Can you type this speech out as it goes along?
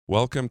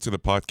Welcome to the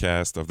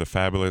podcast of the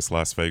fabulous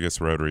Las Vegas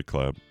Rotary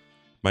Club.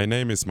 My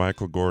name is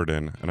Michael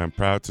Gordon, and I'm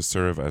proud to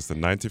serve as the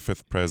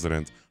 95th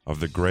president of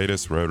the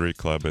greatest Rotary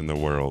Club in the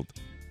world.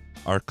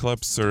 Our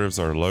club serves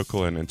our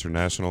local and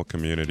international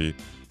community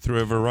through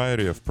a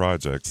variety of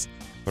projects,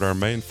 but our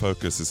main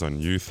focus is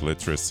on youth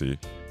literacy.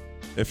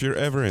 If you're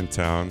ever in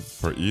town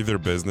for either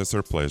business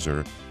or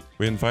pleasure,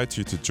 we invite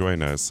you to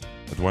join us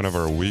at one of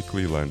our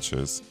weekly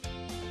lunches.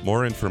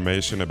 More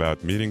information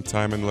about meeting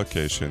time and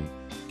location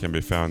can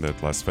be found at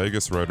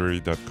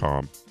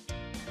lasvegasrotary.com.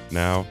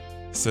 Now,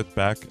 sit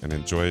back and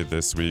enjoy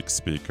this week's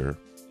speaker.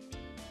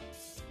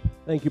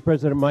 Thank you,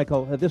 President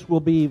Michael. This will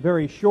be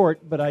very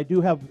short, but I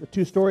do have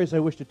two stories I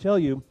wish to tell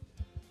you.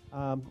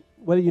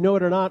 Whether you know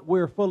it or not,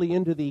 we're fully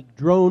into the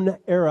drone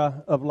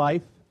era of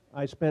life.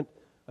 I spent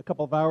a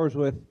couple of hours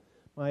with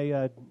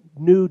my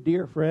new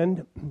dear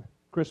friend,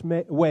 Chris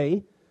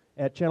Way,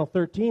 at Channel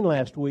 13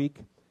 last week,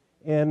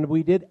 and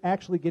we did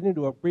actually get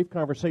into a brief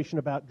conversation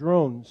about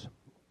drones.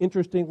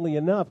 Interestingly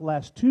enough,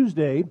 last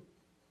Tuesday, I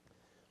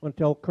want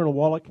to tell Colonel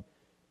Wallach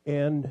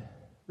and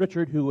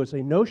Richard, who was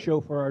a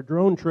no-show for our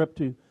drone trip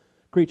to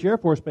Creech Air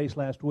Force Base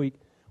last week,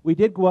 we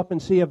did go up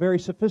and see a very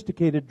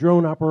sophisticated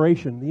drone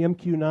operation. The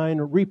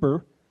MQ-9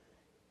 Reaper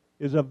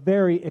is a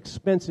very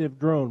expensive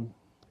drone,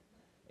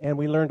 and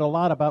we learned a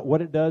lot about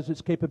what it does,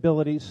 its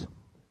capabilities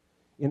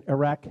in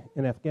Iraq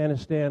and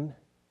Afghanistan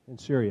and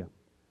Syria.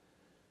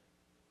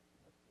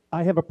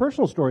 I have a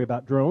personal story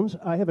about drones.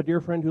 I have a dear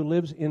friend who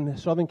lives in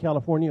Southern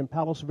California in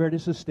Palos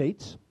Verdes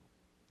Estates.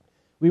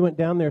 We went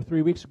down there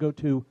 3 weeks ago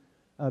to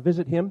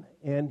visit him,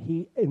 and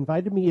he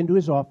invited me into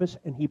his office,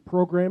 and he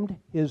programmed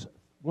his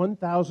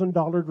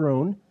 $1,000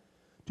 drone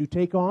to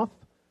take off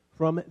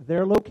from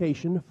their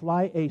location,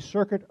 fly a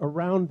circuit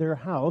around their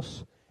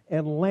house,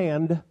 and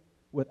land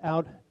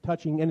without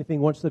touching anything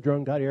once the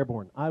drone got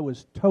airborne. I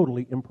was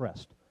totally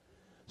impressed.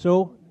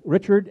 So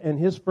Richard and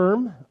his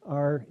firm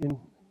are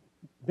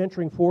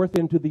venturing forth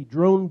into the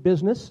drone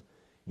business.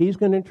 He's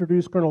going to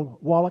introduce Colonel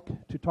Wallach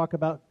to talk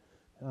about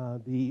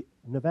the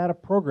Nevada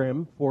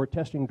program for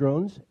testing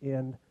drones,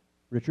 and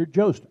Richard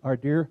Jost, our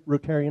dear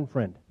Rotarian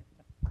friend.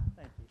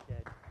 Thank you,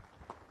 Ted.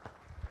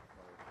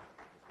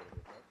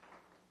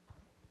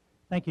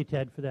 Thank you,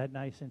 Ted, for that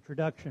nice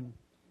introduction.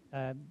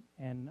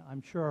 And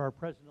I'm sure our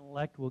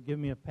president-elect will give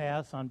me a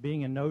pass on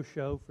being a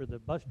no-show for the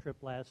bus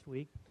trip last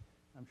week.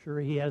 I'm sure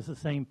he has the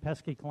same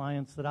pesky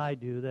clients that I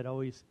do that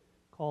always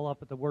call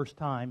up at the worst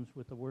times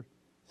with the worst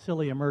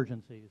silly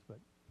emergencies, but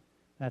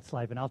that's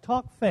life. And I'll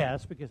talk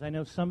fast because I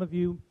know some of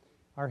you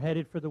are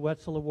headed for the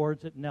Wetzel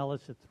Awards at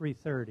Nellis at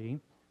 3:30.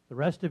 The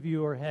rest of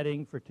you are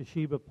heading for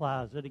Toshiba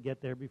Plaza to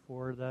get there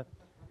before the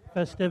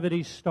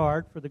festivities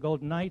start for the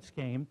Golden Knights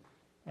game.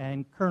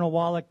 And Colonel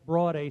Wallach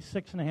brought a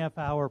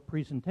 6.5-hour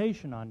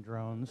presentation on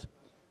drones.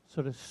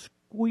 So to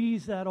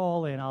squeeze that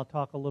all in, I'll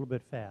talk a little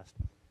bit fast.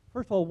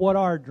 First of all, what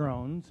are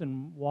drones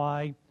and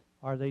why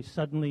are they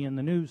suddenly in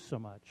the news so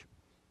much?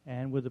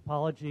 And with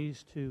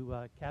apologies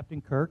to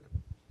Captain Kirk,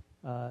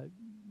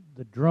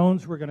 the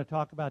drones we're going to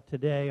talk about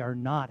today are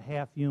not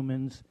half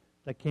humans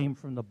that came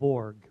from the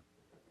Borg.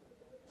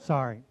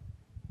 Sorry.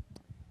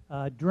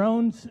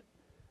 Drones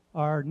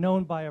are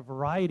known by a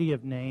variety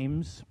of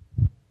names.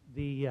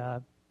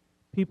 The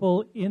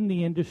people in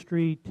the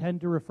industry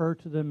tend to refer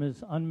to them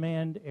as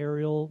unmanned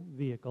aerial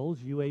vehicles,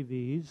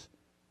 UAVs,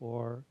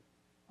 or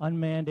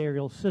unmanned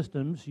aerial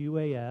systems,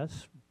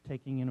 UAS,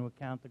 taking into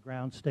account the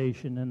ground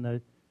station and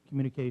the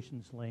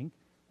communications link,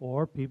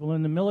 or people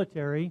in the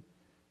military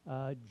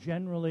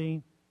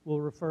generally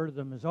will refer to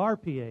them as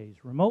RPAs,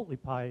 remotely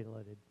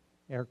piloted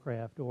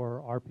aircraft,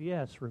 or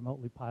RPS,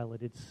 remotely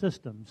piloted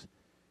systems,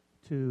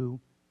 to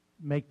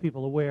make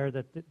people aware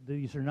that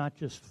these are not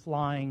just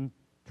flying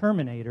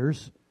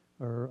Terminators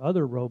or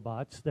other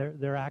robots.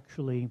 They're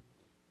actually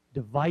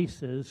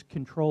devices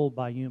controlled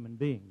by human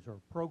beings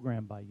or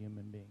programmed by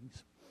human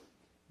beings.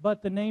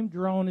 But the name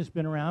drone has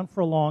been around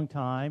for a long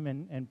time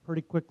and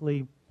pretty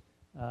quickly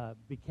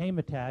became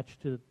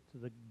attached to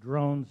the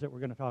drones that we're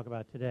going to talk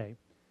about today.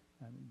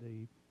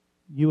 The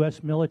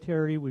U.S.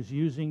 military was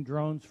using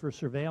drones for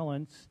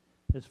surveillance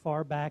as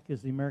far back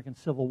as the American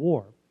Civil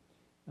War.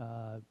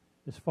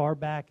 As far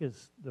back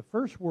as the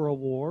First World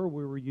War,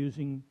 we were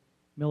using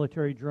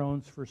military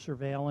drones for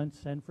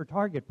surveillance and for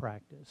target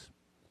practice.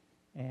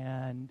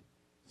 And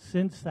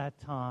since that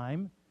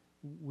time,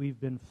 we've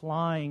been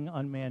flying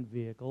unmanned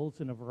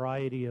vehicles in a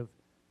variety of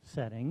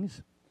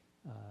settings.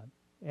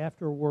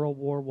 After World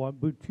War I,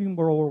 between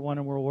World War I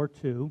and World War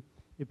II,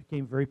 it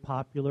became very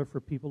popular for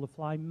people to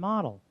fly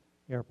model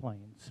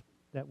airplanes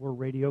that were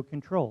radio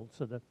controlled.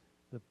 So the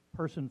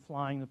person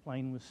flying the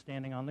plane was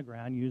standing on the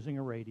ground using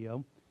a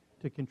radio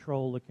to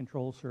control the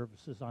control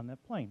surfaces on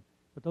that plane.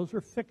 But those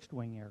were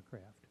fixed-wing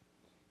aircraft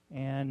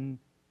and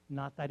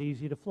not that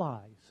easy to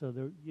fly. So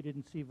you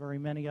didn't see very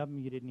many of them.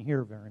 You didn't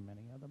hear very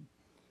many of them.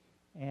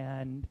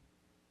 And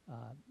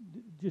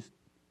just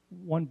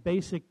one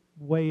basic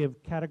way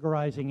of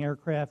categorizing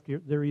aircraft,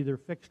 they're either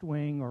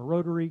fixed-wing or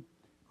rotary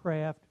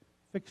craft.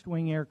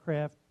 Fixed-wing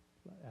aircraft,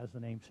 as the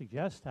name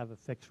suggests, have a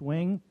fixed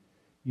wing.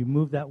 You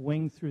move that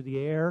wing through the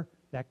air,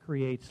 that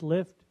creates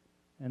lift,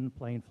 and the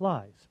plane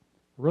flies.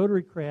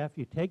 Rotary craft,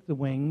 you take the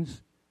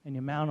wings and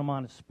you mount them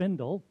on a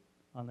spindle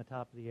on the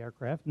top of the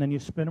aircraft, and then you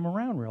spin them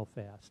around real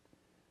fast.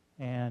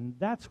 And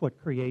that's what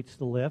creates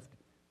the lift.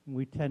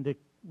 We tend to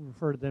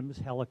refer to them as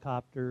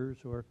helicopters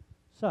or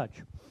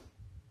such.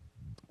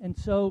 And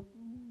so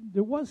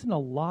there wasn't a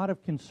lot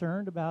of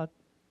concern about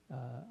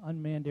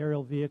unmanned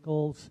aerial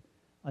vehicles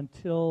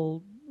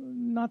until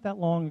not that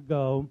long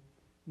ago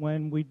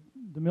when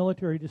the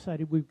military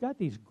decided we've got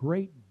these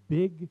great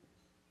big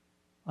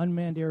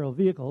unmanned aerial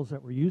vehicles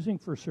that we're using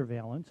for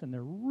surveillance, and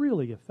they're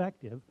really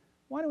effective.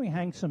 Why don't we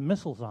hang some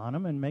missiles on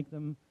them and make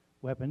them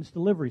weapons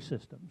delivery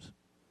systems?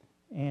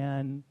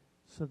 And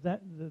so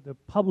that the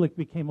public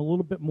became a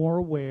little bit more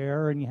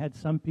aware, and you had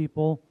some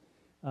people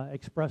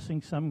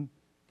expressing some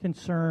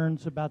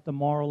concerns about the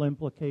moral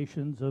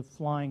implications of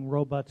flying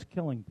robots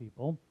killing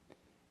people.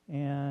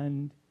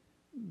 And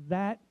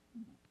that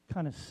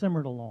kind of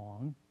simmered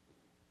along.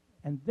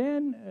 And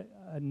then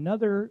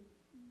another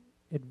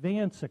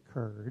advance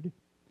occurred,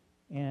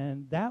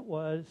 and that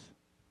was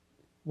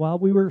while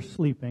we were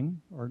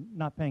sleeping or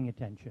not paying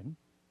attention,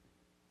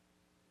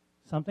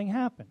 something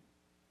happened.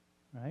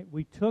 Right?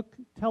 We took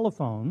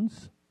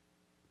telephones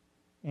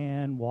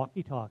and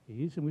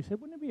walkie-talkies, and we said,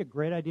 wouldn't it be a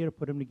great idea to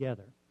put them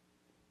together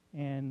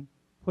and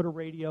put a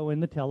radio in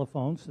the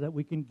telephone so that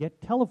we can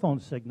get telephone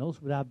signals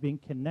without being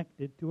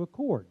connected to a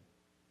cord?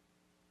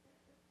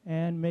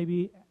 And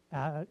maybe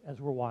as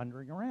we're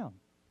wandering around.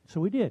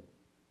 So we did.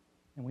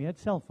 And we had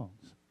cell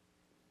phones.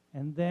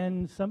 And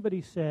then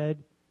somebody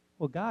said,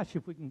 well, gosh,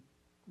 if we can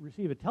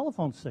receive a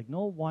telephone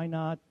signal, why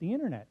not the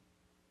internet?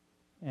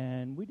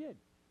 And we did.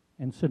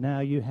 And so now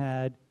you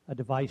had a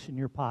device in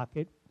your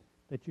pocket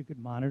that you could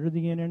monitor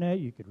the internet,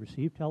 you could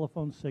receive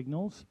telephone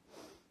signals.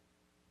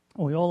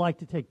 We all like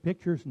to take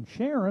pictures and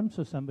share them,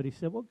 so somebody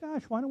said, well,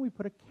 gosh, why don't we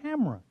put a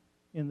camera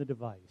in the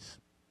device?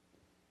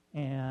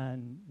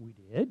 And we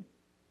did.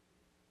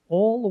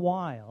 All the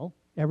while,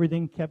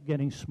 everything kept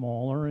getting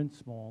smaller and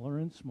smaller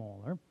and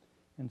smaller.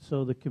 And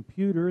so the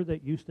computer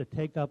that used to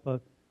take up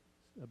a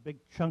big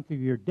chunk of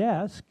your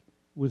desk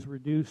was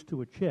reduced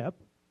to a chip.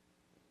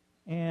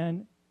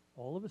 And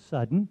all of a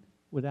sudden,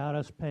 without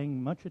us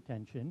paying much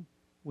attention,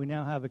 we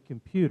now have a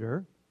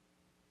computer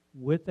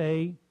with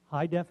a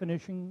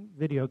high-definition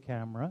video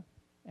camera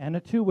and a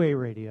two-way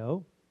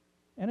radio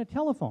and a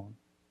telephone.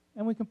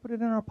 And we can put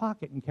it in our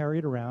pocket and carry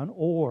it around,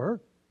 or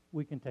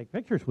we can take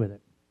pictures with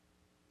it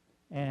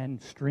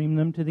and stream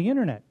them to the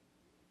internet.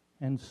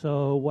 And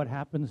so what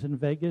happens in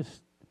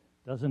Vegas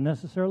doesn't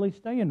necessarily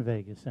stay in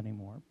Vegas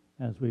anymore,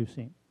 as we've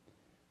seen.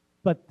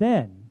 But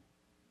then,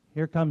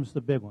 here comes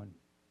the big one.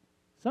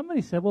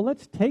 Somebody said, well,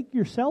 let's take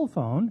your cell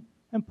phone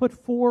and put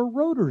 4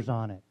 rotors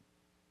on it.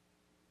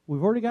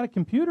 We've already got a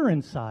computer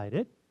inside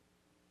it,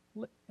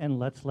 and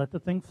let's let the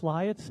thing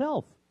fly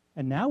itself.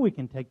 And now we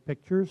can take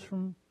pictures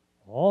from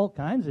all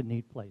kinds of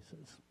neat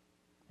places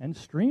and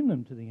stream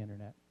them to the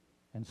internet.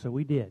 And so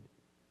we did.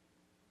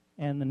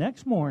 And the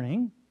next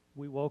morning,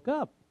 we woke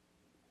up,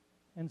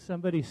 and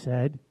somebody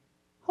said,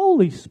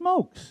 holy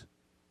smokes,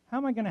 how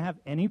am I going to have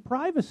any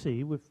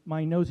privacy if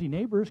my nosy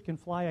neighbors can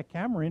fly a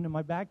camera into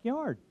my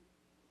backyard?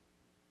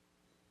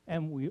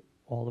 And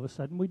all of a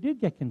sudden, we did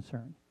get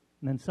concerned.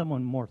 And then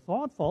someone more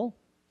thoughtful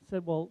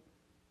said, well,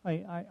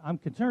 I'm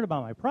concerned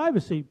about my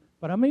privacy,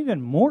 but I'm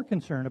even more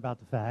concerned about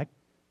the fact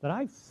that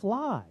I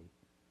fly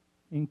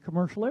in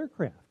commercial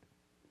aircraft.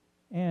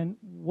 And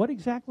what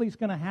exactly is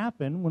going to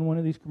happen when one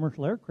of these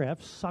commercial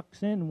aircraft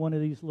sucks in one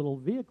of these little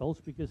vehicles?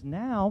 Because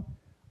now,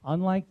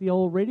 unlike the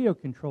old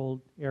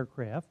radio-controlled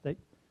aircraft that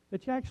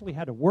you actually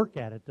had to work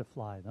at it to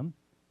fly them,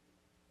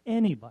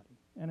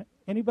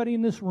 anybody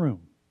in this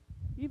room,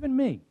 even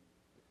me,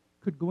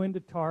 could go into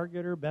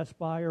Target or Best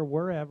Buy or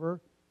wherever,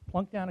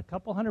 plunk down a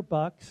couple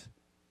 $100,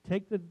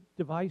 take the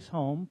device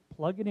home,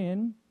 plug it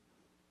in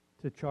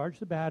to charge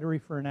the battery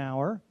for an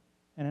hour,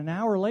 and an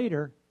hour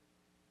later,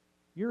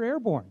 you're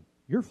airborne.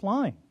 You're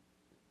flying.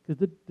 Because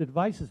the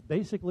devices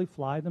basically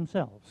fly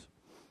themselves.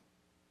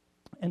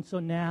 And so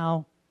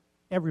now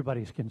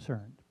everybody's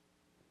concerned.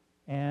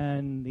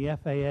 And the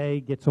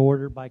FAA gets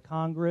ordered by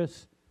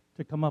Congress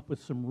to come up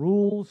with some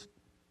rules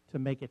to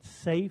make it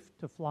safe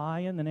to fly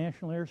in the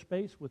national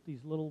airspace with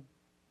these little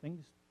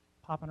things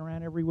popping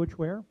around every which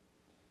where,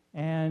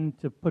 and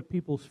to put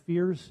people's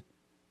fears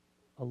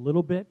a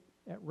little bit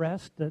at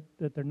rest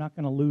that they're not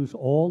going to lose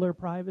all their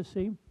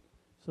privacy.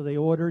 So they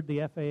ordered the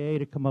FAA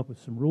to come up with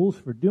some rules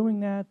for doing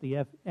that,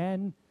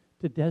 and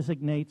to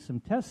designate some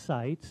test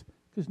sites,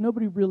 because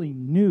nobody really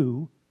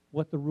knew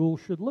what the rules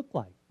should look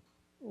like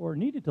or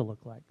needed to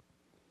look like.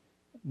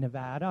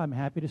 Nevada, I'm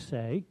happy to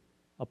say,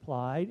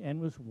 applied and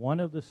was one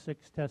of the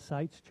 6 test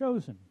sites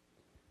chosen,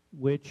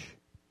 which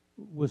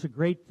was a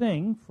great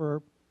thing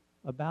for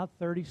about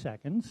 30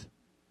 seconds,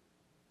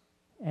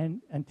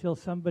 and until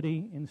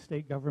somebody in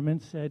state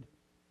government said,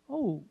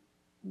 oh,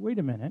 wait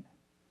a minute,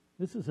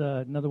 this is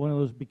another one of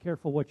those be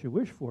careful what you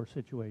wish for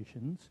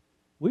situations.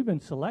 We've been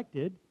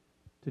selected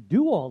to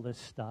do all this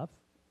stuff,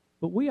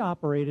 but we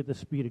operate at the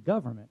speed of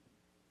government.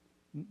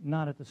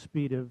 not at the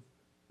speed of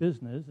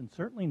business, and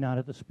certainly not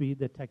at the speed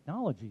that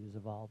technology is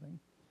evolving.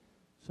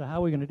 So how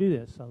are we going to do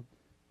this? So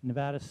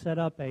Nevada set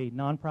up a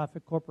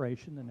nonprofit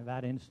corporation, the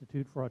Nevada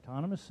Institute for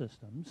Autonomous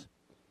Systems,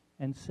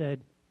 and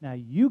said, now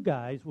you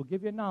guys, will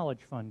give you a knowledge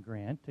fund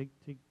grant to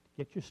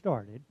get you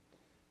started,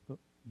 but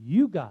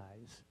you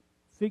guys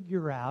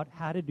figure out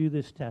how to do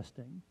this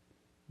testing.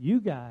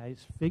 You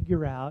guys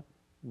figure out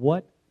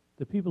what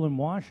the people in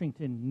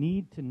Washington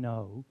need to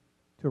know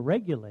to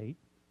regulate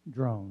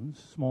drones,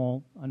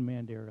 small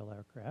unmanned aerial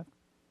aircraft,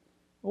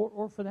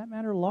 or for that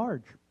matter,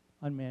 large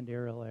unmanned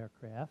aerial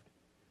aircraft.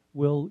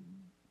 We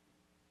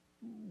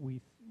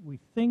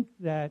think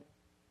that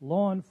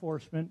law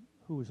enforcement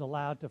who is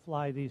allowed to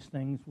fly these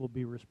things will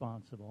be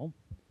responsible.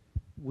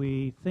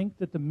 We think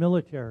that the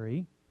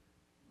military,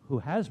 who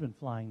has been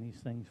flying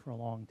these things for a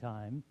long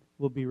time,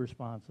 will be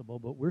responsible,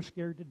 but we're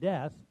scared to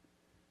death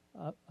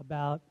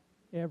about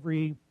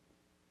every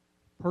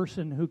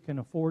person who can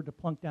afford to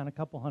plunk down a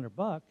couple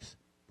 $100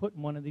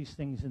 putting one of these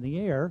things in the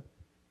air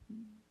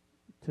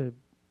to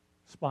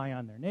spy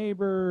on their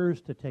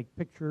neighbors, to take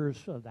pictures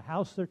of the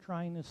house they're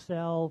trying to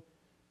sell,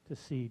 to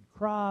seed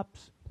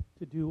crops,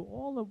 to do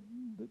all of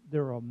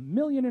there are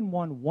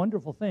 1,000,001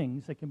 wonderful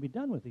things that can be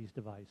done with these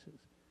devices.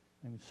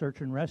 I mean,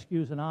 search and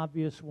rescue is an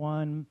obvious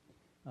one.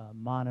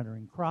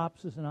 Monitoring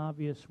crops is an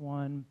obvious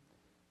one.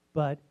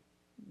 But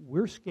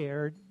we're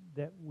scared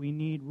that we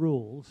need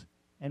rules,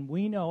 and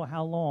we know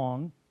how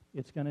long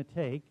it's going to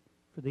take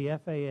for the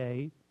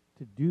FAA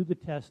to do the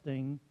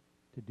testing,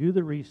 to do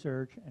the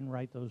research, and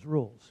write those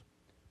rules.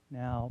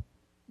 Now,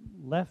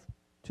 left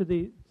to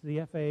the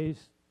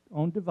FAA's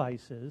own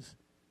devices,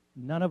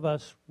 none of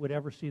us would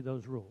ever see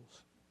those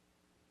rules.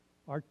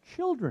 Our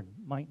children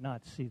might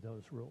not see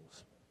those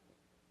rules.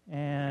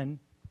 And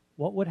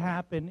what would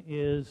happen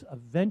is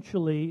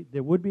eventually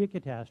there would be a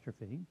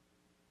catastrophe,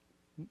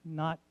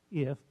 not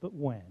if, but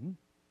when,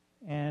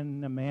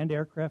 and a manned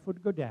aircraft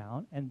would go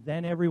down, and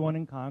then everyone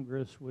in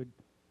Congress would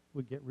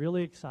get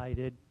really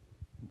excited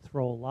and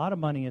throw a lot of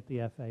money at the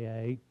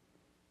FAA,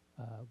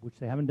 which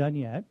they haven't done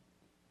yet,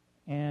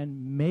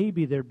 and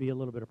maybe there'd be a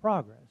little bit of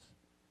progress.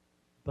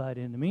 But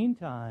in the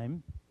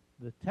meantime,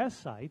 the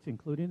test sites,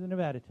 including the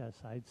Nevada test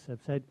sites,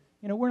 have said,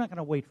 you know, we're not going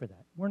to wait for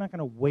that. We're not going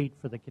to wait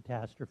for the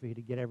catastrophe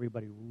to get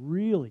everybody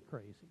really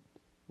crazy.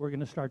 We're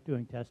going to start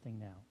doing testing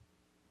now.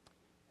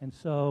 And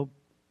so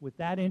with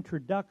that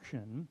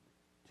introduction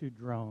to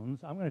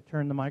drones, I'm going to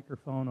turn the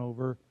microphone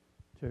over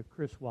to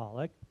Chris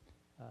Wallach,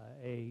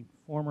 a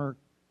former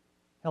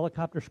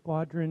helicopter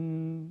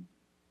squadron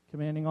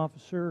commanding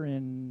officer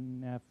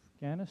in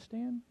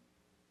Afghanistan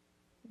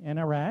and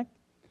Iraq,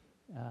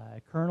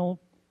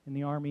 colonel in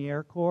the Army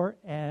Air Corps,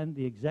 and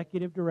the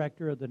executive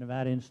director of the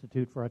Nevada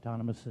Institute for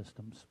Autonomous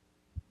Systems.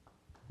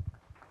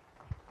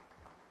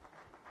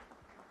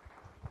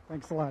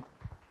 Thanks a lot.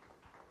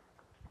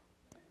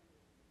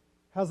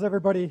 How's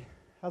everybody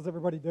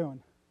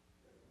doing?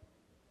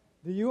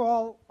 Do you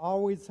all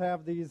always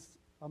have these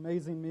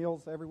amazing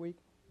meals every week?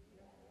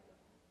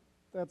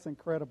 That's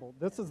incredible.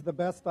 This is the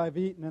best I've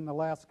eaten in the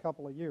last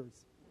couple of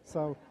years.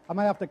 So I'm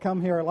going to have to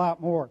come here a lot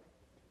more.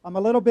 I'm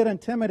a little bit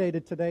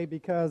intimidated today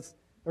because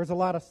there's a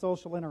lot of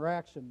social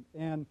interaction.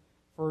 And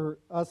for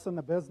us in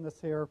the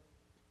business here,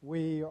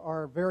 we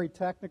are very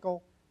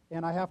technical.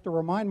 And I have to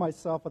remind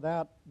myself of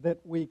that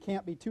we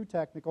can't be too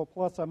technical.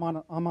 Plus, I'm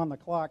on the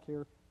clock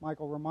here.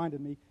 Michael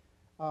reminded me.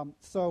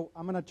 So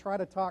I'm going to try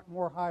to talk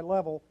more high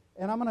level.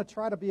 And I'm going to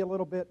try to be a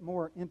little bit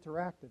more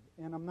interactive,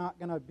 and I'm not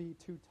going to be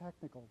too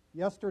technical.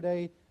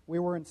 Yesterday, we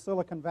were in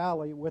Silicon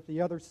Valley with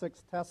the other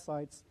 6 test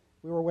sites.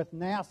 We were with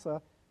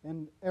NASA,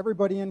 and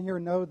everybody in here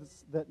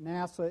knows that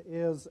NASA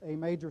is a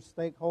major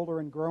stakeholder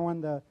in growing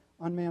the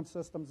unmanned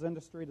systems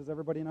industry. Does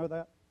everybody know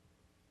that?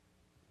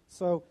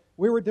 So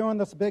we were doing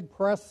this big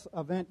press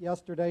event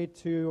yesterday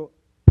to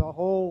the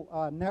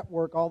whole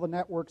network, all the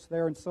networks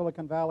there in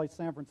Silicon Valley,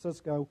 San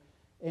Francisco,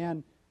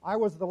 and I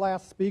was the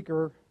last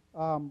speaker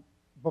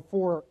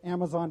before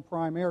Amazon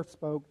Prime Air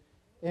spoke,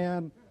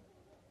 and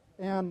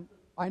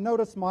I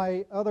noticed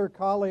my other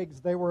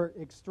colleagues, they were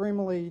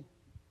extremely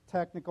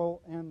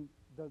technical, and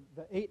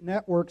the 8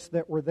 networks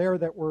that were there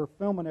that were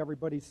filming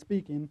everybody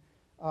speaking,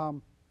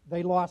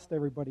 they lost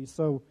everybody.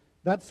 So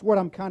that's what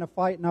I'm kind of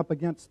fighting up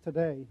against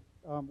today.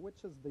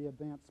 Which is the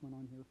advancement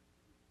on here?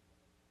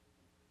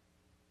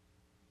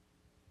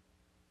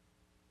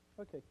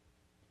 Okay.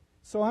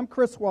 So I'm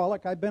Chris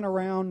Wallach. I've been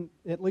around,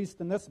 at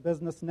least in this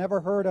business, never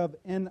heard of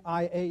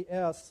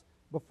NIAS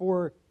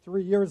before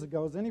 3 years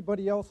ago. Has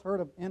anybody else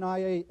heard of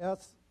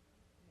NIAS?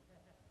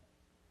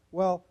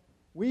 Well,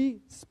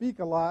 we speak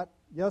a lot.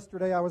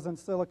 Yesterday I was in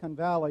Silicon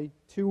Valley.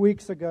 2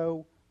 weeks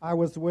ago I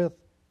was with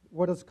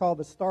what is called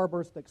the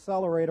Starburst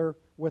Accelerator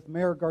with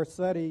Mayor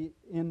Garcetti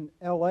in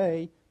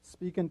L.A.,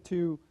 speaking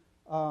to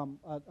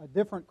a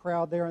different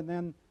crowd there. And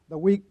then the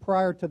week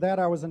prior to that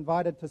I was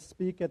invited to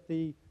speak at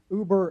the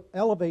Uber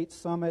Elevate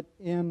Summit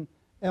in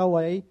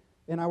L.A.,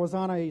 and I was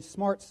on a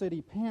smart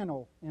city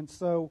panel. And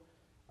so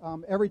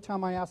every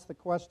time I ask the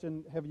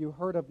question, have you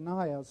heard of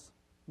NIAS,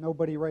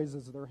 nobody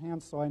raises their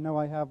hands, so I know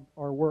I have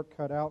our work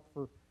cut out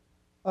for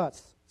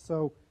us.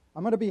 So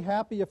I'm going to be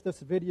happy if this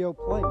video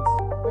plays.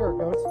 There it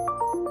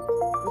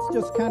goes.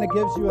 This just kind of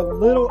gives you a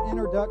little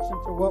introduction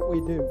to what we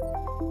do.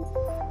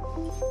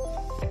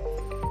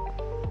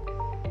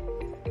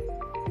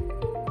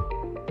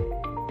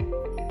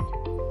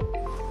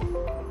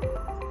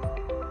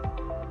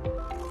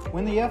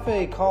 When the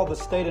FAA called the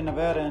state of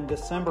Nevada in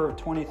December of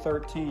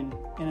 2013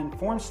 and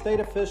informed state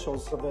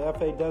officials of the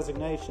FAA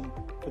designation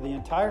for the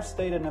entire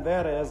state of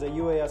Nevada as a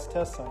UAS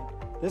test site,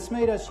 this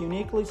made us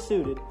uniquely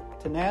suited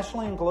to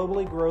nationally and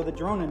globally grow the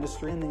drone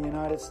industry in the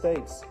United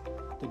States.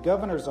 The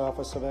Governor's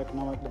Office of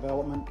Economic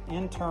Development,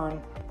 in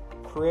turn,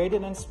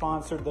 created and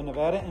sponsored the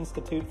Nevada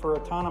Institute for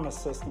Autonomous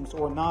Systems,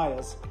 or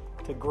NIAS,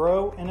 to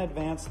grow and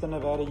advance the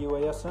Nevada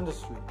UAS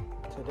industry.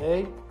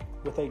 Today,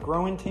 with a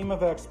growing team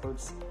of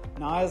experts,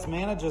 NIAS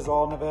manages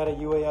all Nevada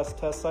UAS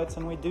test sites,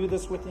 and we do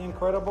this with the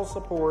incredible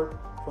support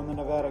from the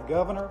Nevada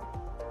Governor,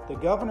 the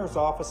Governor's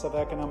Office of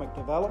Economic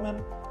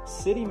Development,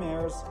 city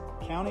mayors,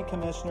 county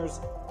commissioners,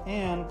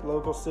 and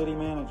local city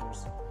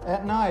managers.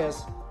 At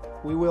NIAS,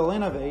 we will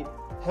innovate,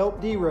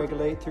 help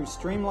deregulate through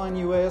streamlined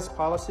UAS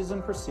policies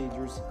and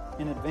procedures,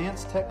 and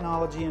advance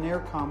technology and air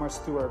commerce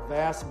through our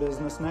vast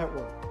business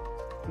network.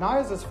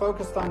 NIAS is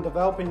focused on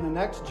developing the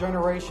next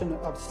generation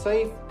of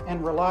safe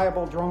and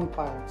reliable drone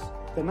pilots.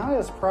 The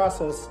NIAS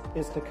process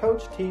is to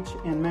coach, teach,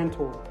 and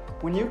mentor.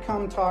 When you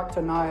come talk to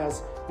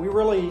NIAS, we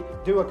really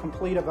do a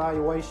complete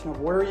evaluation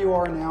of where you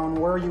are now and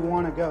where you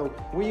want to go.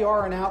 We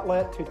are an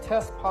outlet to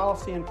test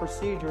policy and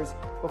procedures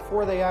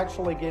before they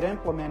actually get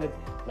implemented.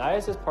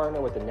 NIAS is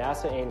partnered with the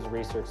NASA Ames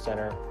Research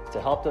Center to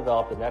help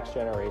develop the next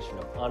generation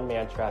of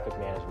unmanned traffic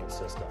management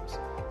systems.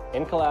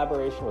 In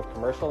collaboration with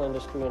commercial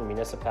industry and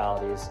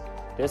municipalities,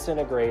 this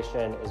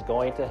integration is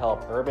going to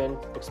help urban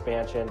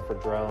expansion for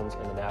drones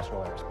in the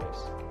national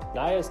airspace.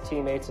 NIAS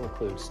teammates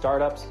include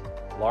startups,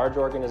 large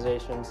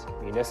organizations,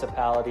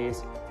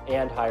 municipalities,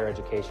 and higher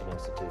education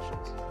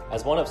institutions.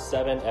 As one of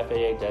 7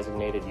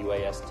 FAA-designated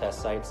UAS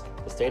test sites,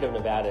 the state of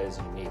Nevada is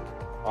unique.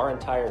 Our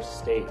entire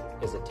state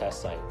is a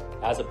test site,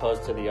 as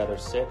opposed to the other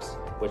 6,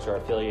 which are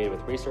affiliated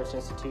with research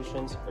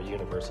institutions or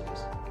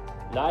universities.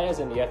 NIAS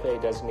and the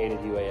FAA-designated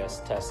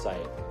UAS test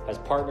site has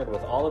partnered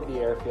with all of the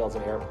airfields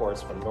and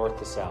airports from north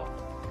to south.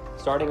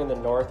 Starting in the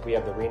north, we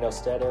have the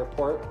Reno-Stead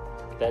Airport,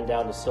 then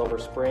down to Silver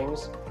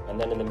Springs, and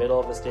then in the middle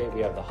of the state,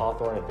 we have the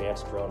Hawthorne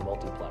Advanced Drone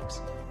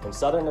Multiplex. In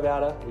southern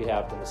Nevada, we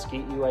have the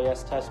Mesquite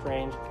UAS Test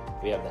Range,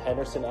 we have the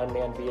Henderson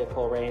Unmanned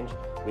Vehicle Range,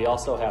 we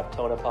also have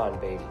Tonopah and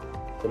Beatty.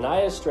 The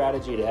NIAS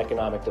strategy to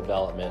economic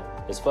development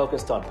is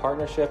focused on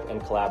partnership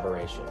and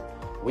collaboration.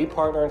 We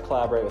partner and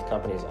collaborate with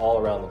companies all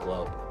around the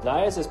globe.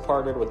 NIAS has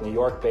partnered with New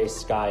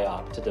York-based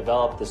SkyOp to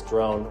develop this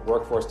drone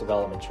workforce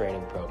development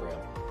training program.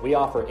 We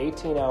offer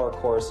 18-hour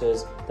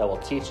courses that will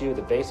teach you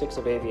the basics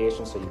of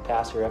aviation so you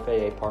pass your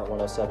FAA Part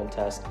 107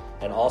 test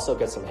and also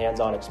get some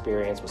hands-on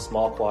experience with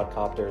small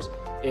quadcopters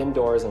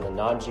indoors in a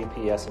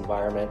non-GPS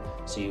environment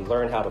so you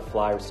learn how to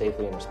fly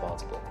safely and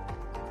responsibly.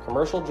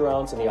 Commercial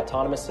drones in the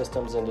autonomous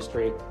systems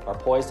industry are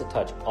poised to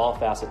touch all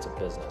facets of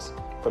business,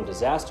 from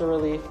disaster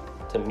relief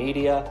to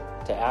media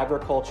to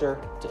agriculture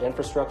to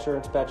infrastructure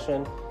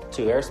inspection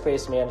to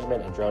airspace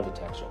management and drone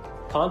detection.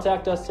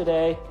 Contact us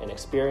today and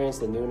experience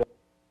the new.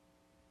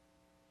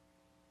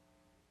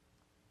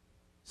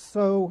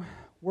 So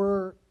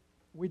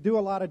we do a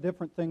lot of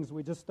different things.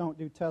 We just don't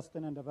do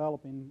testing and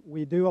developing.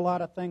 We do a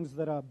lot of things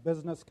that a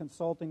business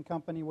consulting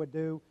company would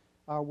do.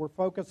 We're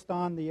focused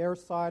on the air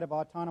side of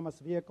autonomous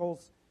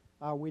vehicles.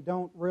 We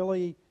don't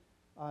really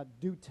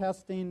do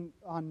testing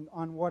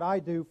on what I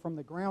do from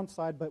the ground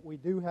side, but we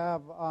do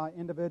have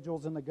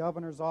individuals in the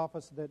governor's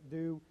office that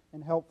do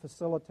and help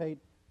facilitate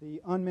the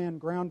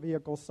unmanned ground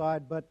vehicle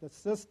side. But the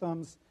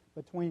systems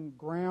between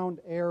ground,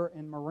 air,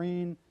 and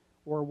marine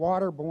or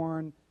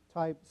waterborne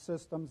type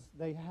systems,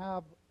 they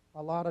have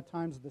a lot of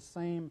times the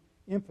same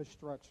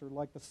infrastructure,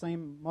 like the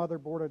same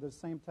motherboard or the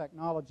same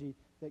technology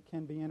that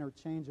can be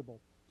interchangeable.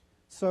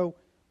 So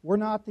we're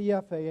not the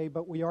FAA,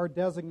 but we are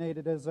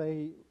designated as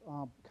a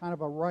kind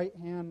of a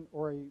right-hand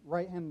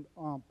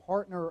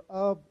partner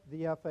of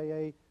the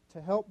FAA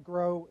to help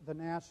grow the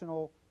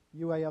national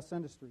UAS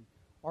industry.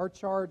 Our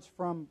charge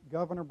from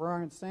Governor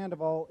Brian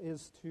Sandoval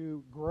is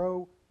to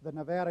grow the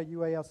Nevada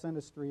UAS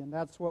industry, and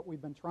that's what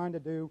we've been trying to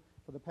do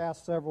for the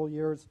past several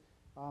years.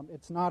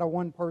 It's not a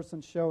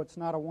one-person show. It's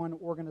not a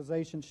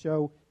one-organization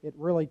show. It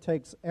really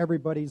takes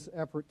everybody's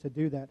effort to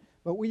do that.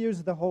 But we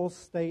use the whole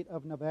state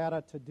of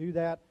Nevada to do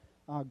that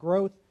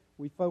growth.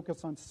 We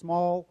focus on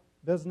small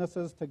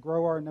businesses to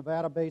grow our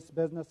Nevada-based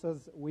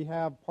businesses. We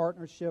have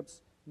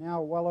partnerships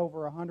now well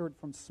over 100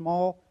 from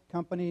small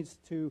companies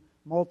to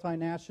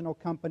multinational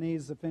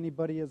companies. If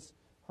anybody has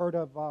heard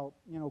of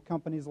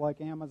companies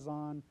like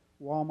Amazon,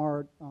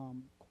 Walmart,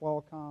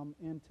 Qualcomm,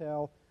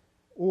 Intel,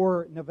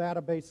 or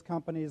Nevada-based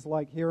companies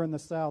like here in the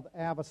south,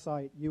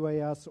 Avasite,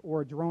 UAS,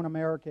 or Drone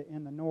America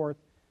in the north.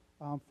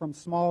 From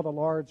small to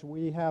large,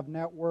 we have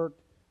networked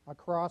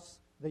across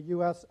the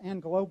U.S.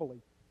 and globally.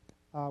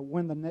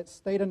 When the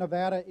state of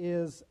Nevada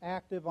is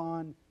active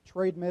on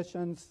trade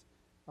missions,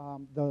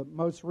 the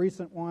most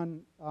recent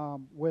one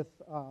with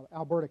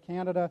Alberta,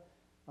 Canada,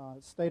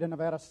 state of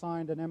Nevada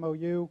signed an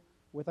MOU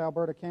with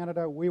Alberta,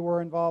 Canada. We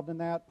were involved in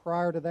that.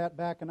 Prior to that,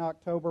 back in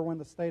October, when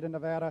the state of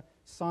Nevada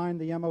signed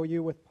the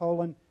MOU with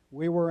Poland,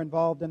 we were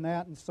involved in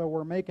that. And so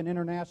we're making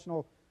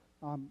international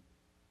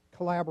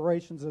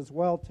collaborations as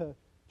well to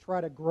try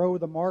to grow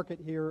the market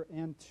here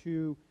and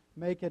to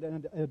make it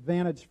an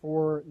advantage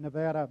for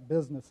Nevada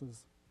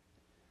businesses.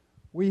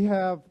 We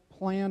have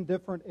planned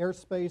different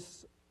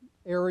airspace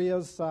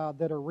areas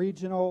that are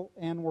regional,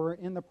 and we're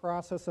in the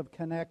process of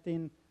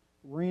connecting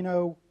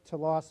Reno to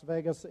Las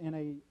Vegas in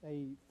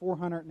a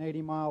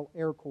 480-mile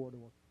air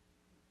corridor.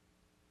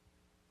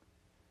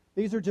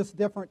 These are just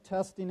different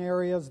testing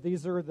areas.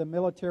 These are the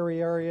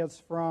military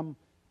areas from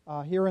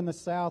here in the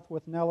south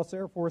with Nellis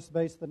Air Force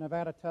Base, the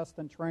Nevada Test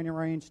and Training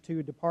Range,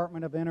 to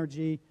Department of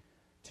Energy,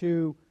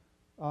 to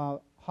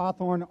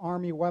Hawthorne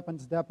Army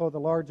Weapons Depot, the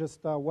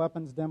largest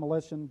weapons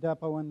demolition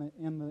depot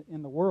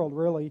in the world,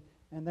 really,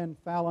 and then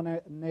Fallon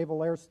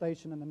Naval Air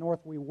Station in the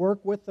north. We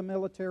work with the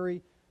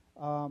military,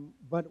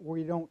 but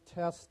we don't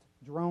test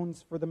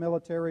drones for the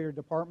military or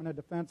Department of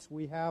Defense.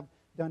 We have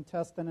done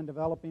testing and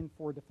developing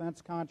for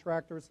defense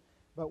contractors,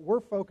 but we're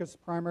focused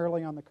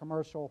primarily on the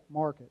commercial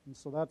market, and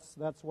so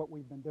that's what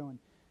we've been doing.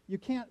 You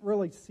can't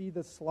really see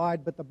this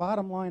slide, but the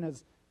bottom line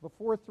is,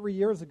 before 3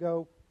 years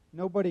ago,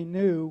 nobody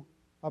knew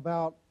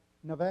about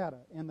Nevada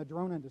and the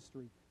drone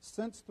industry.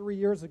 Since 3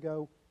 years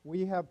ago,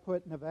 we have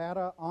put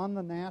Nevada on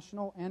the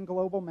national and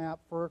global map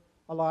for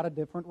a lot of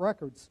different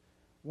records.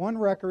 One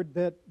record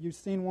that you've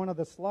seen one of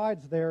the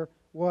slides there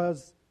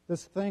was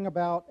this thing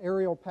about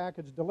aerial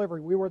package delivery.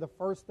 We were the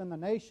first in the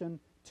nation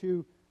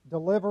to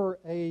deliver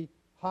a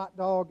hot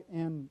dog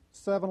and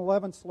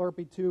 7-Eleven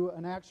Slurpee to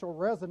an actual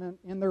resident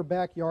in their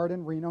backyard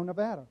in Reno,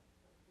 Nevada.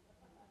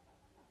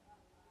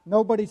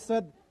 Nobody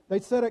said, they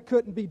said it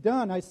couldn't be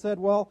done. I said,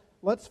 well,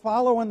 let's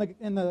follow in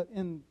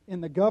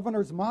the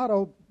governor's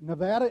motto,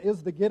 Nevada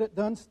is the get it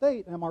done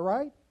state. Am I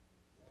right?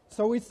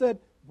 So we said,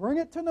 bring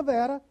it to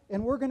Nevada,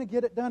 and we're going to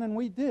get it done, and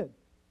we did.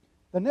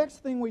 The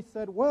next thing we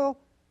said, well,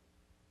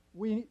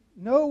 we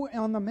know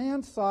on the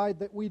manned side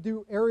that we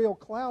do aerial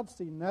cloud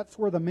seeding. That's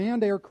where the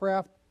manned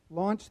aircraft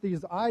launch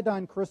these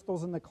iodine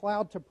crystals in the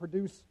cloud to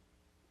produce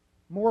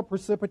more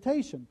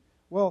precipitation.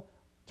 Well,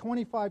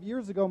 25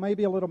 years ago,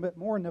 maybe a little bit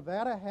more,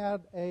 Nevada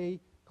had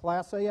a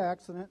Class A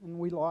accident, and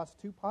we lost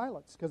 2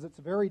 pilots because it's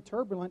very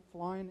turbulent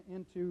flying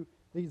into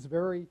these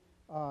very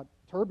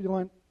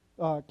turbulent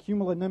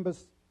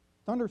cumulonimbus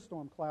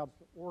thunderstorm clouds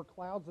or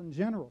clouds in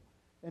general.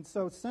 And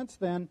so since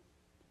then,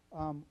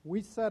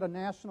 we set a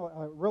national,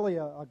 really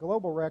a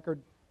global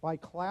record by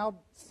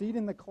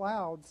seeding the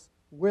clouds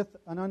with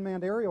an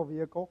unmanned aerial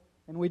vehicle,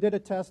 and we did a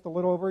test a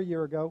little over a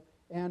year ago,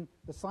 and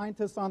the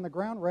scientists on the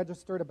ground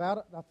registered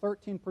about a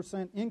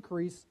 13%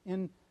 increase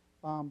in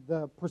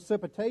the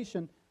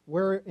precipitation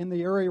where in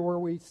the area where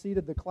we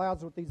seeded the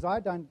clouds with these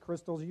iodine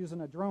crystals using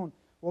a drone.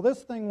 Well,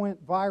 this thing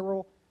went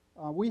viral.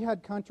 We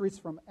had countries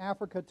from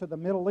Africa to the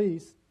Middle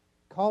East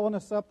calling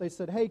us up. They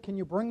said, hey, can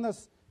you bring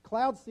this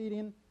cloud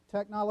seeding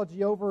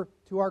technology over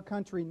to our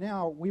country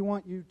now? We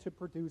want you to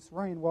produce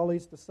rain. Well, at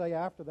least to say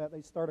after that,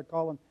 they started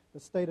calling the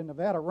state of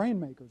Nevada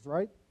rainmakers,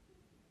 right?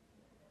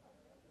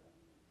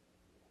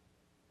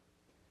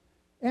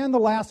 And the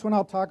last one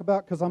I'll talk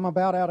about, because I'm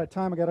about out of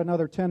time. I got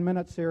another 10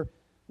 minutes here.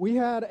 We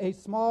had a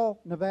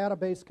small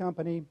Nevada-based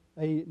company,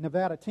 a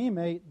Nevada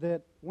teammate,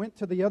 that went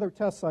to the other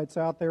test sites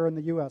out there in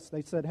the U.S.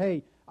 They said,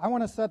 hey, I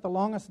want to set the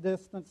longest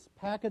distance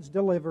package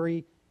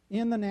delivery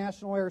in the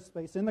national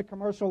airspace, in the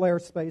commercial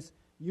airspace,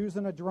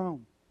 using a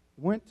drone.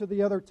 Went to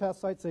the other test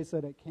sites. They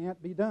said, it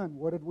can't be done.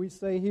 What did we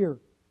say here?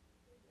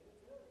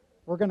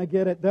 We're going to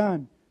get it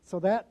done. So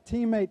that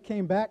teammate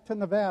came back to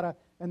Nevada,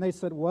 and they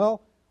said,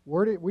 well,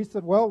 where do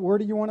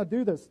you want to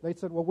do this? They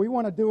said, well, we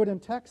want to do it in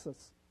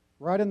Texas,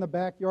 right in the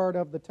backyard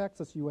of the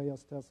Texas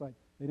UAS test site.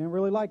 They didn't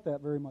really like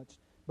that very much.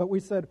 But we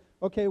said,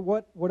 okay,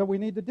 what do we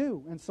need to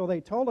do? And so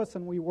they told us,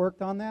 and we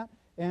worked on that.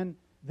 And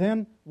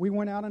then we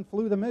went out and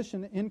flew the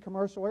mission in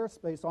commercial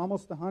airspace,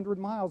 almost 100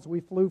 miles. We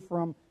flew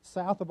from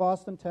south of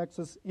Austin,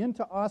 Texas,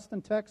 into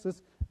Austin,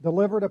 Texas,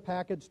 delivered a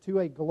package to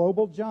a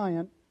global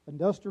giant,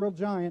 industrial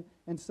giant,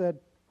 and said,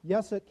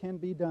 yes, it can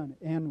be done.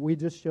 And we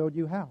just showed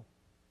you how.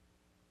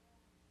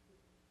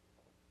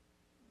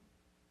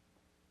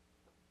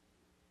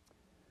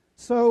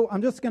 So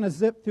I'm just going to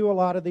zip through a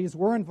lot of these.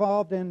 We're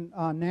involved in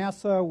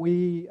NASA.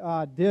 We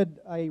did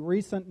a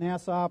recent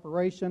NASA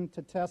operation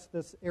to test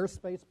this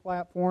airspace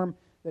platform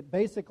that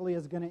basically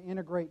is going to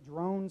integrate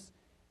drones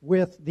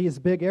with these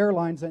big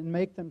airlines and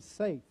make them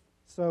safe.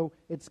 So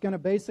it's going to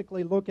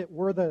basically look at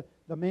where the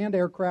manned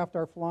aircraft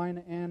are flying,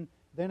 and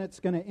then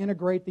it's going to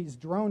integrate these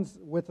drones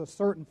with a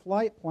certain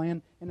flight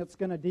plan, and it's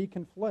going to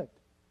deconflict.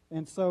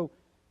 And so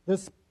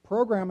this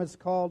program is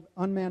called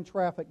Unmanned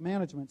Traffic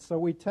Management. So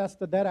we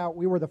tested that out.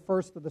 We were the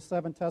first of the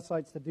 7 test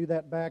sites to do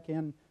that back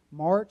in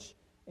March,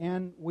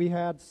 and we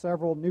had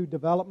several new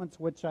developments,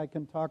 which I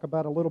can talk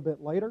about a little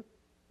bit later.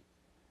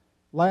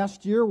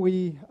 Last year,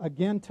 we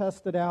again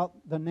tested out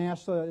the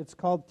NASA, it's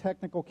called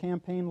Technical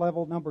Campaign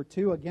Level Number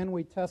 2. Again,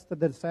 we tested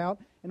this out,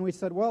 and we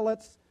said, well,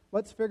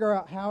 let's figure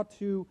out how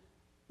to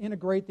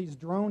integrate these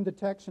drone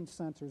detection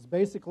sensors.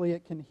 Basically,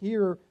 it can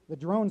hear the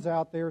drones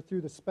out there through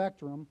the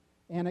spectrum,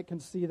 and it can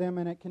see them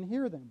and it can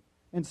hear them.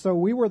 And so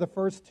we were the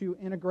first to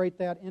integrate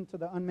that into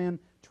the unmanned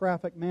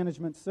traffic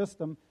management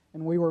system,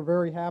 and we were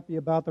very happy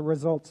about the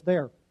results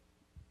there.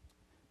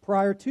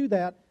 Prior to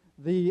that,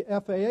 the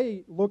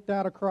FAA looked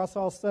out across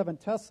all 7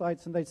 test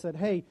sites, and they said,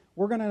 hey,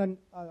 we're going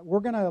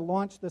to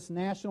launch this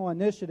national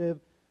initiative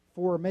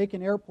for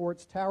making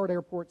airports, towered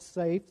airports,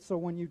 safe, so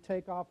when you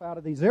take off out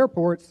of these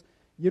airports,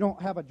 you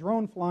don't have a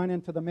drone flying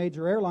into the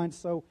major airlines.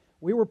 So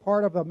we were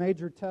part of a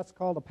major test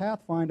called a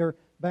Pathfinder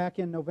back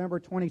in November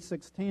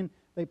 2016.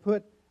 They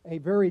put a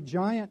very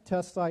giant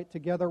test site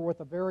together with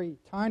a very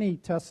tiny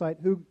test site.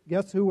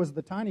 Guess who was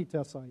the tiny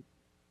test site?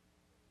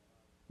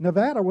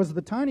 Nevada was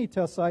the tiny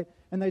test site,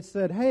 and they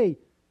said, hey,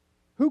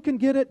 who can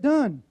get it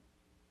done?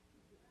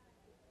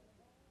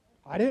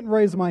 I didn't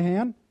raise my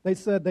hand. They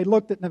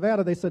looked at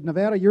Nevada. They said,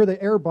 Nevada, you're the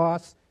air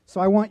boss,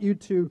 so I want you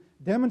to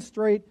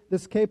demonstrate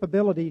this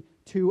capability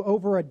to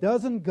over a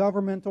dozen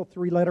governmental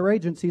 3-letter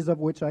agencies, of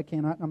which I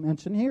cannot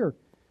mention here.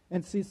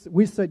 And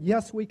we said,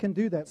 yes, we can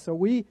do that. So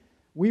we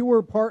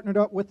were partnered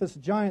up with this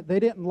giant. They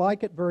didn't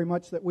like it very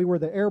much that we were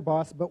the air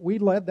boss, but we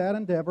led that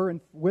endeavor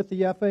with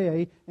the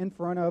FAA in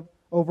front of,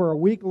 over a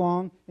week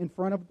long, in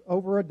front of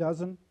over a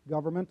dozen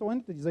governmental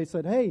entities. They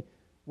said, hey,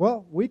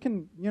 well, we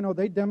can,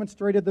 they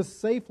demonstrated this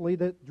safely,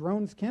 that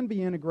drones can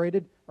be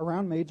integrated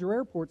around major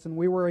airports, and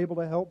we were able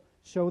to help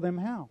show them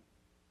how.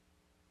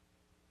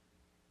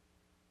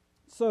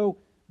 So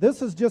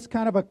this is just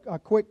kind of a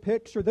quick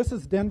picture. This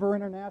is Denver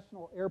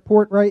International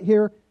Airport right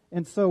here.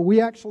 And so we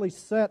actually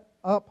set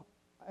up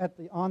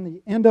on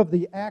the end of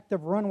the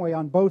active runway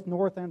on both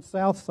north and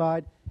south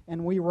side,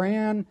 and we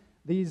ran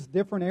these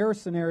different air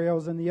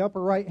scenarios. In the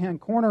upper right-hand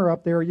corner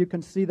up there, you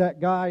can see that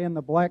guy in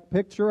the black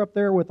picture up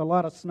there with a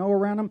lot of snow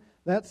around him.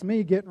 That's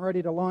me getting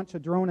ready to launch a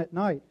drone at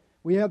night.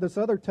 We had this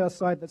other test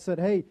site that said,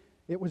 hey,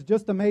 it was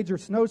just a major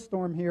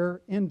snowstorm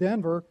here in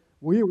Denver.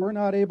 We were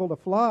not able to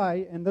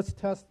fly, and this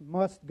test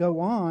must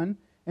go on.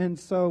 And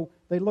so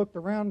they looked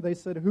around, they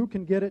said, who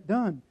can get it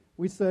done?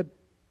 We said,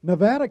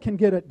 Nevada can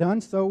get it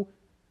done. So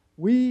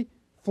we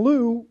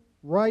flew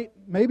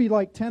maybe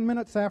like 10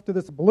 minutes after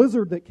this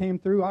blizzard that came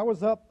through. I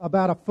was up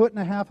about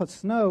 1.5 feet of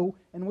snow,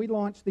 and we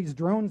launched these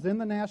drones in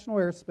the national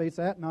airspace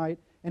at night,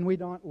 and we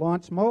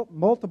launched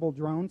multiple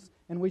drones,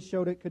 and we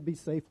showed it could be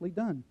safely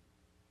done.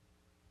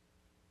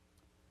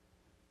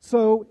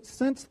 So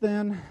since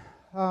then,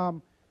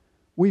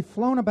 we've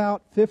flown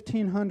about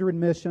 1,500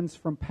 missions,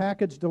 from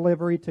package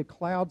delivery to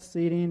cloud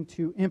seeding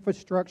to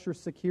infrastructure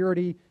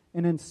security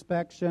and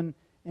inspection.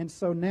 And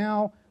so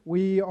now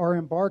we are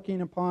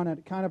embarking upon a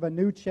kind of a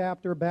new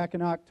chapter. Back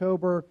in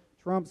October,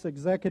 Trump's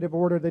executive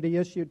order that he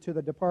issued to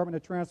the Department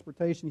of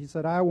Transportation, he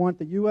said, I want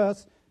the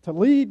U.S. to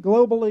lead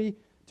globally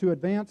to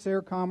advance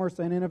air commerce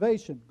and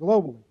innovation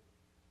globally.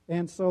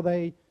 And so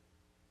they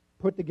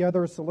put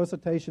together a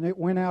solicitation. It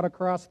went out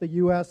across the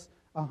U.S.,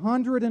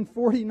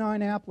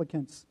 149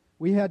 applicants.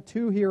 We had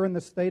 2 here in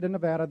the state of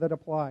Nevada that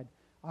applied.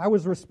 I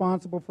was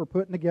responsible for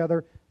putting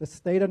together the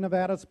state of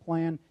Nevada's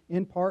plan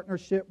in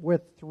partnership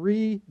with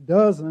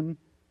 36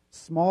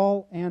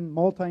 small and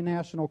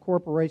multinational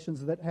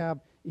corporations that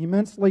have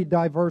immensely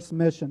diverse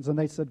missions. And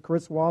they said,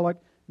 Chris Wallach,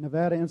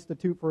 Nevada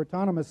Institute for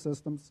Autonomous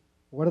Systems,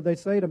 what did they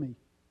say to me?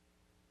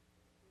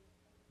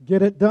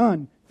 Get it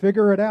done.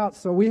 Figure it out.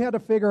 So we had to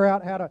figure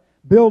out how to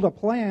build a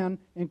plan,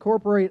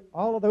 incorporate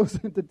all of those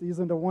entities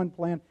into one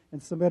plan,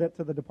 and submit it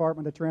to the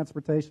Department of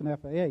Transportation,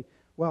 FAA.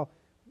 Well,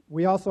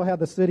 we also had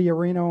the city of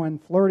Reno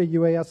and Florida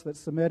UAS that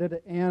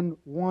submitted, and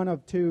 1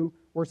 of 2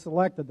 were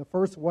selected. The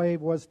first wave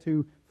was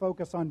to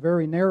focus on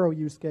very narrow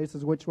use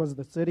cases, which was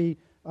the city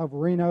of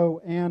Reno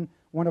and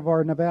one of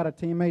our Nevada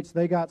teammates.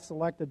 They got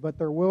selected, but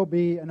there will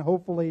be, and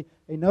hopefully,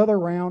 another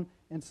round.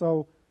 And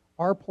so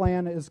our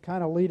plan is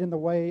kind of leading the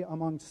way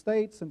among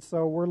states, and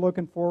so we're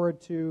looking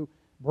forward to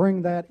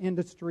bring that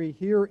industry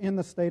here in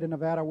the state of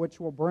Nevada, which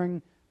will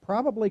bring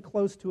probably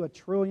close to $1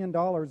 trillion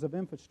of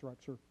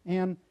infrastructure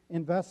and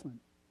investment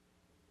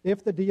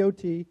if the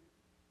DOT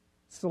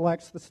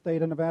selects the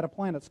state of Nevada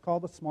plan. It's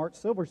called the Smart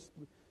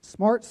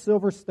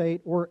Silver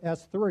State, or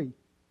S3.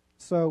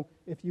 So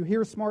if you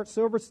hear Smart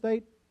Silver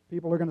State,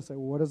 people are going to say,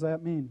 well, what does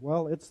that mean?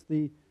 Well, it's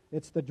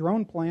the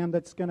drone plan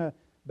that's going to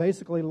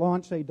basically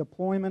launch a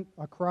deployment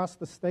across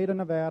the state of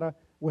Nevada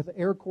with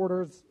air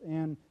quarters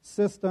and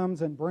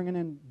systems, and bringing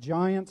in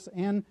giants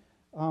and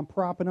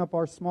propping up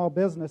our small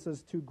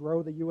businesses to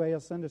grow the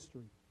UAS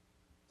industry.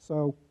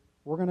 So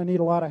we're going to need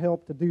a lot of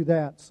help to do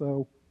that.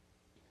 So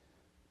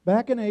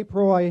back in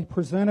April, I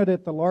presented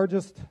at the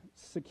largest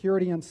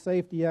security and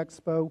safety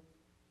expo.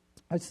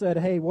 I said,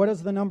 hey, what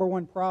is the number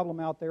one problem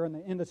out there in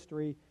the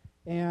industry?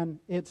 And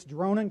it's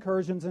drone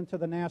incursions into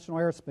the national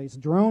airspace.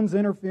 Drones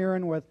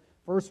interfering with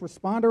first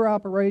responder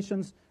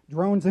operations,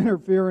 drones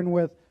interfering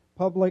with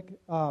public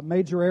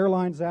major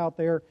airlines out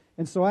there.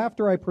 And so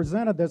after I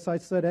presented this, I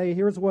said, hey,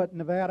 here's what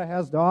Nevada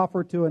has to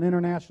offer to an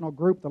international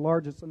group, the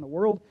largest in the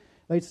world.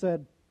 They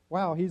said,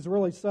 wow, he's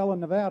really selling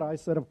Nevada. I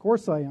said, of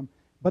course I am.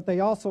 But they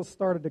also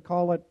started to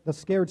call it the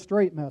Scared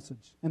Straight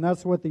message. And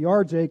that's what the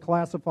RJ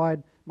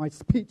classified my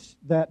speech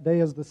that day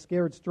as the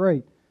Scared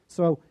Straight.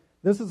 So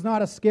this is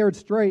not a Scared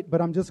Straight,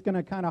 but I'm just going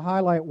to kind of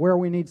highlight where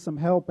we need some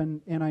help,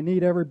 and I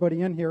need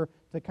everybody in here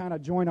to kind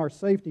of join our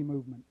safety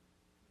movement.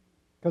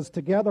 Because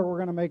together we're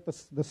going to make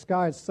the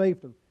skies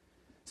safer.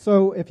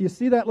 So if you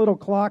see that little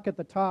clock at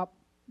the top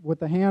with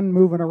the hand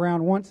moving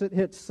around, once it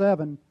hits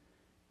 7,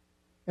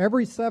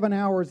 every 7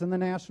 hours in the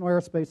national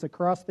airspace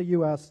across the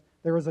U.S.,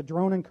 there is a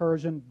drone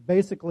incursion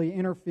basically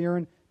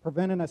interfering,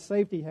 preventing a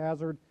safety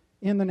hazard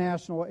in the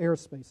national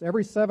airspace.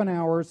 Every 7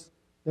 hours,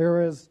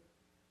 there is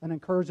an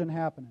incursion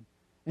happening.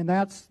 And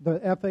that's, the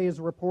FAA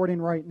is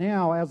reporting right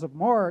now, as of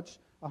March,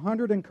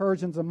 100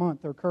 incursions a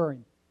month are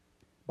occurring.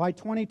 By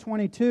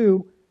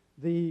 2022,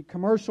 the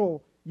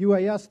commercial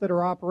UAS that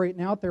are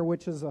operating out there,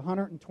 which is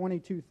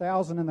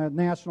 122,000 in the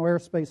national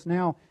airspace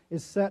now,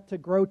 is set to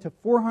grow to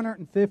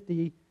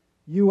 450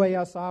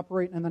 UAS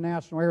operating in the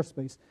national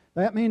airspace.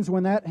 That means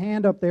when that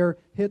hand up there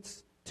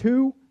hits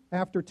 2,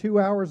 after 2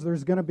 hours,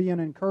 there's going to be an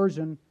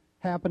incursion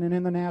happening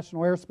in the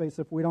national airspace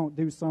if we don't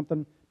do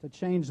something to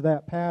change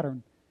that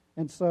pattern.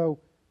 And so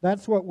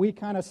that's what we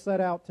kind of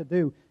set out to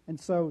do. And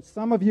so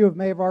some of you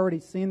may have already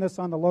seen this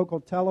on the local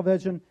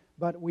television,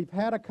 but we've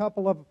had a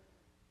couple of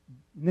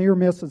near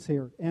misses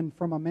here. And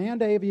from a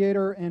manned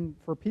aviator and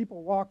for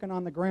people walking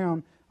on the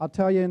ground, I'll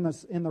tell you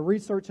in the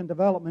research and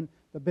development,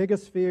 the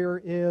biggest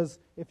fear is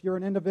if you're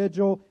an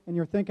individual and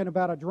you're thinking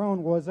about a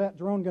drone, well, is that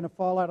drone going to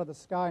fall out of the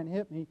sky and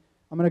hit me?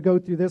 I'm going to go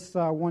through this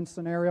one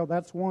scenario.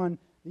 That's one.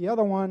 The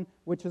other one,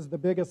 which is the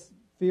biggest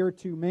fear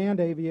to manned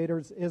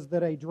aviators, is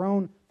that a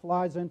drone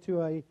flies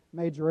into a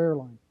major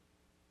airline.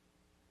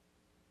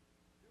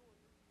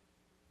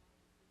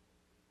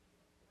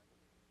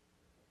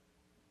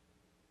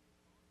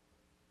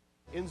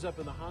 Ends up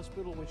in the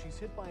hospital when she's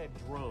hit by a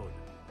drone.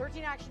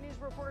 13 Action News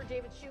reporter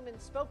David Schumann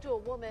spoke to a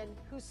woman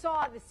who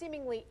saw the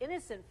seemingly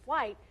innocent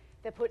flight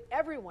that put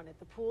everyone at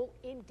the pool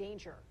in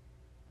danger.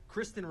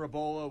 Kristen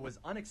Rabola was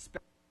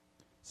unexpected.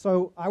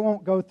 So I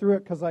won't go through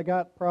it because I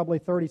got probably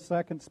 30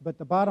 seconds, but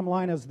the bottom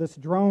line is this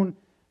drone,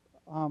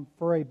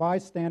 for a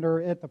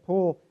bystander at the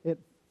pool, it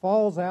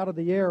falls out of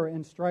the air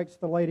and strikes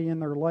the lady in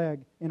her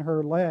leg,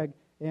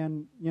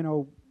 and,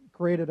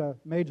 created a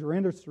major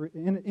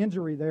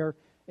injury there.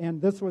 And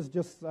this was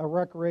just a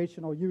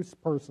recreational use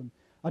person.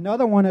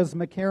 Another one is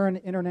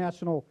McCarran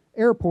International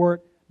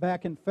Airport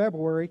back in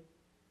February.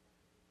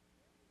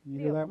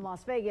 Video from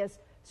Las Vegas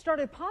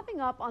started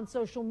popping up on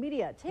social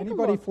media. Take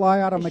Anybody a look.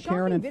 fly out of The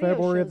McCarran in shocking video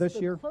February of shows this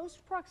the year? Close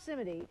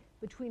proximity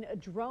between a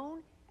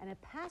drone and a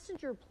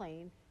passenger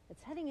plane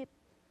that's heading in.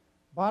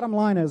 Bottom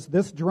line is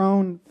this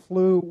drone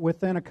flew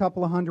within a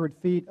couple of 100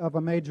 feet of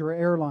a major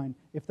airline.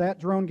 If that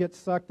drone gets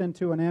sucked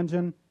into an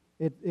engine,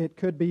 it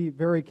could be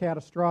very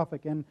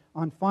catastrophic. And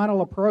on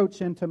final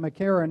approach into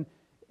McCarran,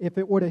 if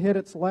it would have hit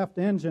its left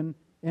engine,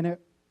 and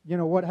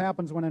what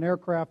happens when an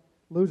aircraft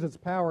loses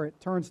power,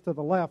 it turns to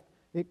the left,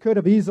 it could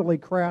have easily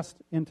crashed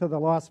into the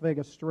Las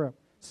Vegas Strip.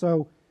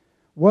 So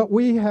what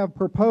we have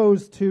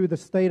proposed to the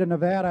state of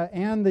Nevada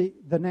and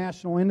the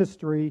national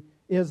industry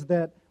is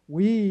that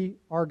we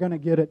are going to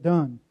get it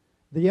done.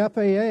 The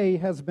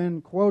FAA has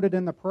been quoted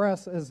in the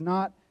press as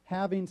not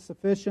having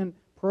sufficient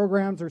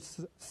programs or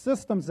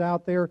systems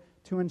out there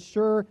to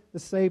ensure the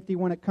safety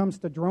when it comes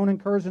to drone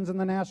incursions in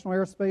the national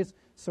airspace.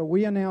 So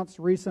we announced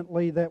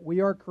recently that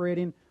we are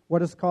creating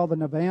what is called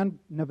the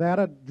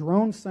Nevada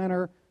Drone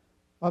Center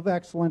of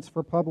Excellence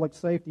for Public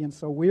Safety. And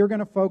so we are going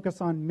to focus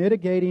on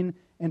mitigating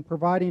and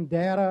providing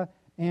data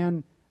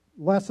and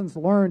lessons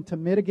learned to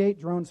mitigate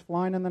drones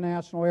flying in the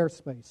national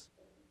airspace.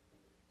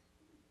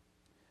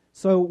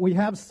 So we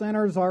have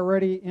centers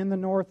already in the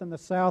north and the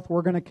south.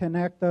 We're going to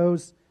connect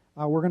those.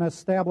 We're going to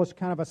establish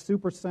kind of a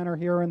super center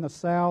here in the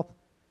south.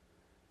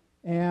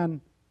 And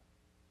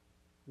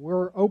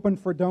we're open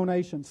for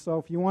donations. So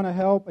if you want to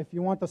help, if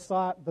you want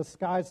the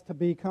skies to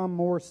become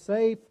more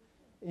safe,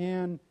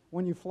 and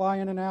when you fly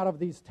in and out of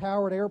these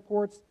towered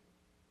airports,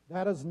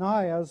 that is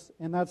NIA's,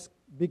 and that's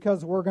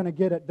because we're going to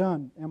get it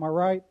done. Am I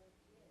right?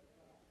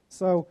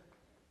 So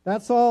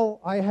that's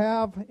all I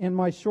have in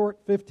my short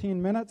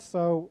 15 minutes.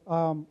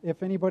 So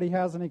if anybody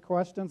has any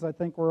questions, I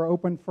think we're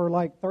open for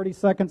like 30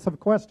 seconds of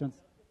questions.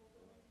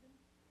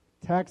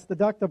 Tax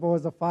deductible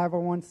is a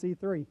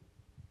 501c3.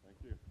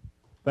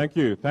 Thank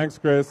you. Thanks,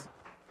 Chris.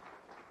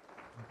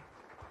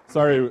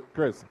 Sorry,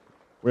 Chris.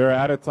 We're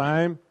out of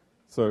time.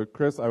 So,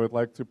 Chris, I would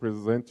like to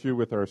present you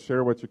with our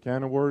Share What You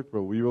Can award,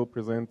 where we will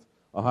present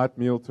a hot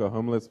meal to a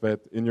homeless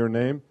vet in your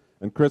name.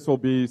 And Chris will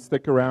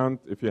stick around.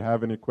 If you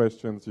have any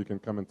questions, you can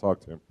come and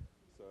talk to him.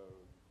 So,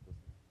 just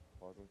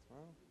pause and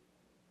smile.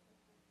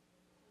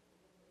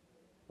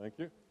 Thank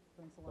you.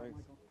 Thanks a lot,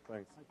 Michael.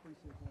 Thanks. I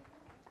appreciate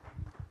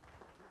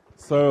that.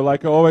 So,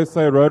 like I always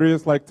say, Rotary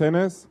is like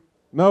tennis.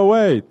 No,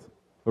 wait.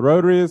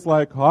 Rotary is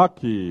like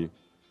hockey.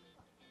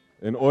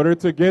 In order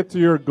to get to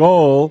your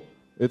goal,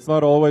 It's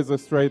not always a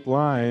straight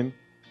line.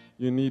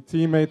 You need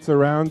teammates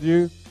around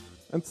you,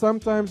 and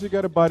sometimes you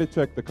got to body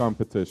check the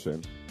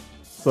competition.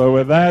 So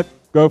with that,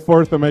 go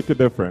forth and make a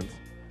difference.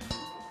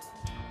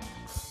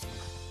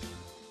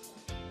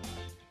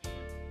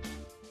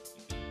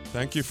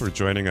 Thank you for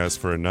joining us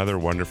for another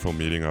wonderful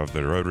meeting of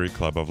the Rotary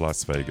Club of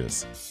Las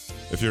Vegas.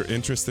 If you're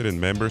interested in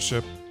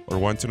membership or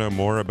want to know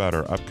more about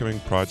our upcoming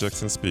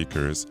projects and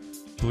speakers,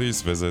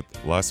 please visit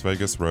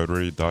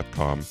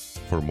lasvegasrotary.com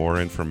for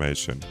more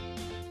information.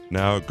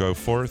 Now go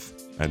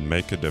forth and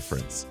make a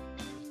difference.